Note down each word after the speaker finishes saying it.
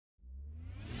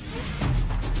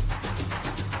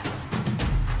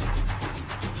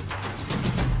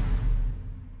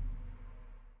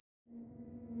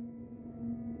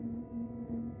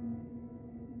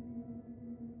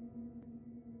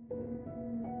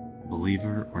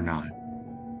Believer or not,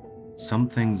 some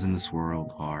things in this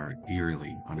world are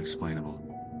eerily unexplainable.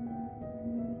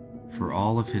 For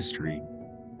all of history,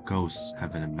 ghosts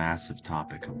have been a massive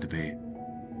topic of debate.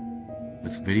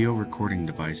 With video recording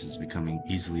devices becoming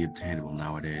easily obtainable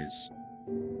nowadays,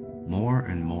 more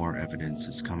and more evidence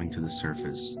is coming to the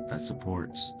surface that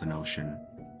supports the notion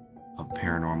of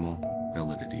paranormal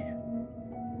validity.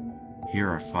 Here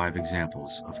are 5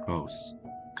 examples of ghosts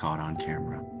caught on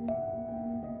camera.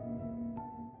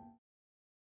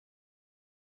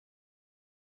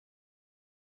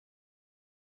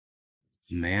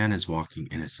 A man is walking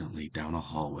innocently down a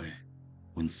hallway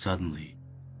when suddenly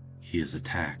he is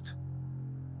attacked.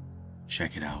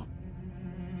 Check it out.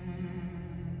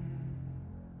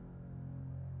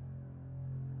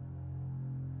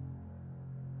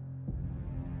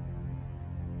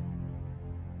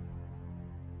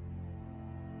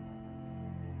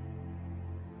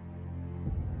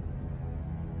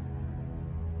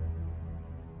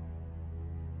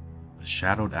 A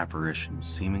shadowed apparition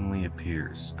seemingly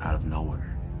appears out of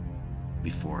nowhere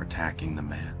before attacking the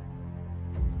man.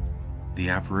 The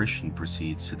apparition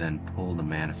proceeds to then pull the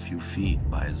man a few feet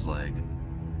by his leg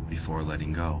before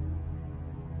letting go.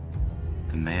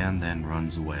 The man then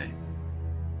runs away,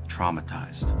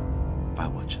 traumatized by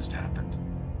what just happened.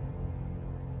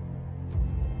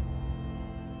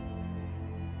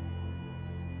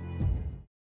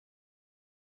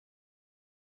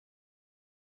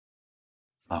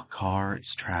 A car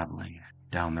is traveling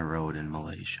down the road in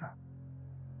Malaysia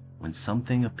when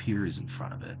something appears in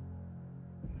front of it.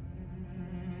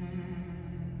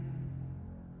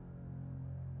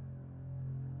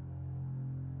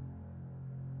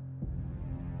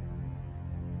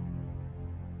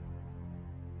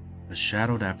 A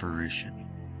shadowed apparition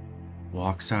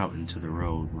walks out into the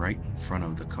road right in front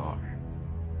of the car,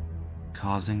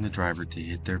 causing the driver to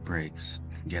hit their brakes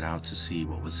and get out to see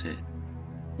what was hit.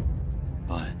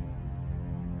 But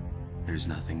there's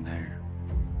nothing there.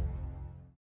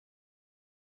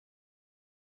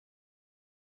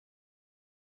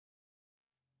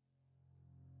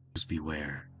 Just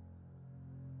beware.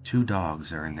 2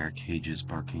 dogs are in their cages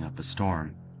barking up a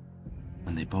storm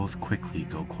when they both quickly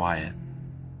go quiet.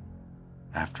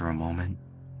 After a moment,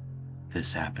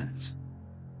 this happens.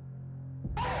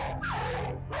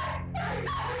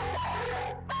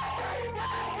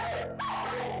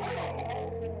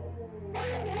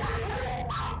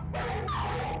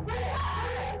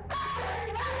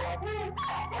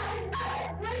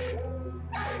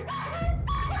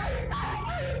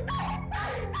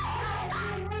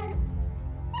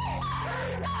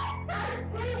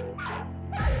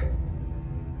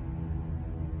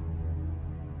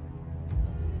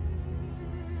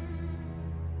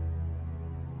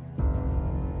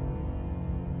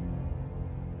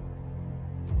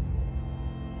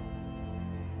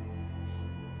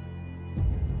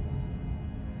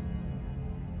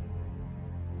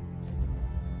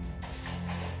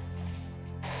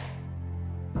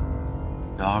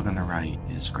 The dog on the right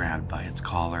is grabbed by its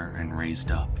collar and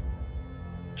raised up,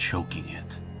 choking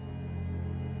it.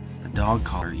 The dog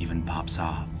collar even pops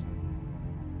off,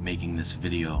 making this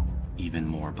video even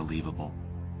more believable.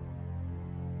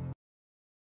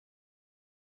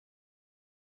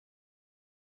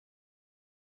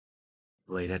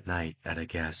 Late at night at a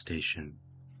gas station,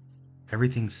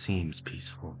 everything seems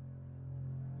peaceful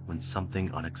when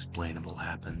something unexplainable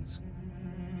happens.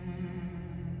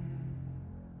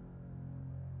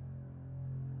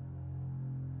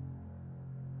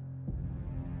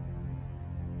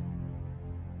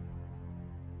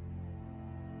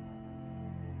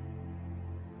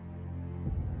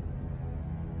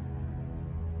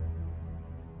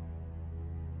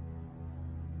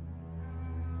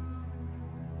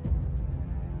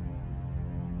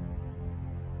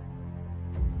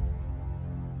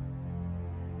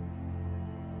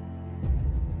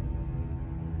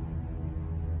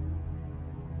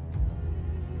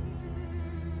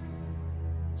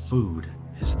 Food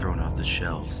is thrown off the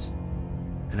shelves,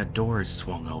 and a door is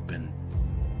swung open,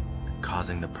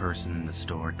 causing the person in the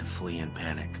store to flee in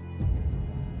panic.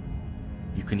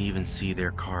 You can even see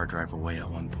their car drive away at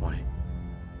one point,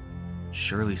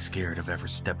 surely scared of ever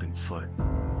stepping foot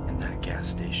in that gas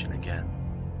station again.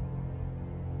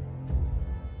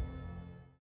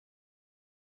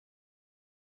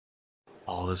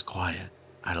 All is quiet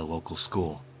at a local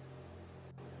school,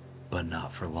 but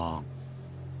not for long.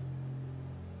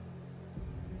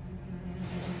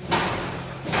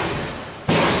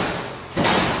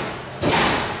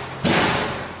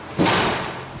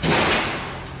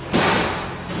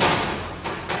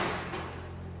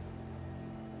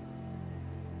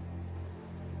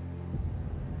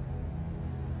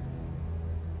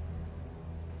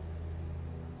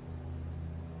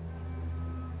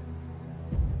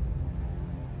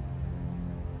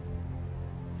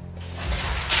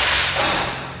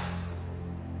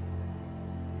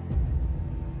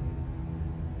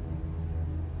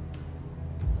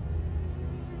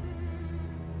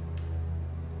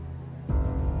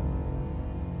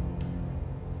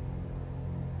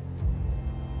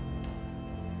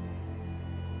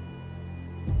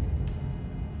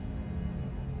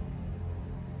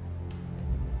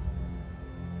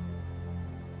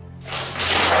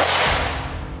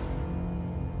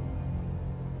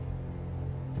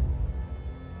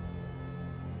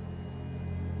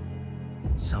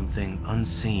 something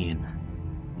unseen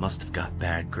must have got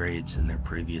bad grades in their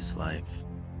previous life,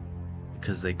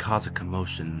 because they cause a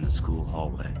commotion in the school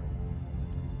hallway,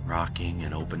 rocking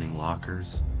and opening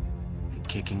lockers and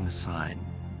kicking the sign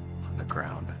on the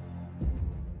ground.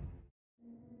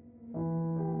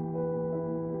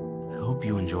 I hope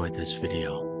you enjoyed this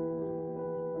video.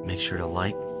 Make sure to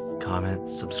like, comment,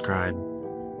 subscribe,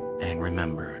 and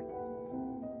remember,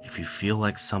 if you feel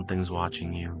like something's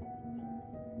watching you,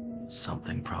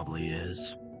 something probably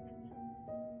is.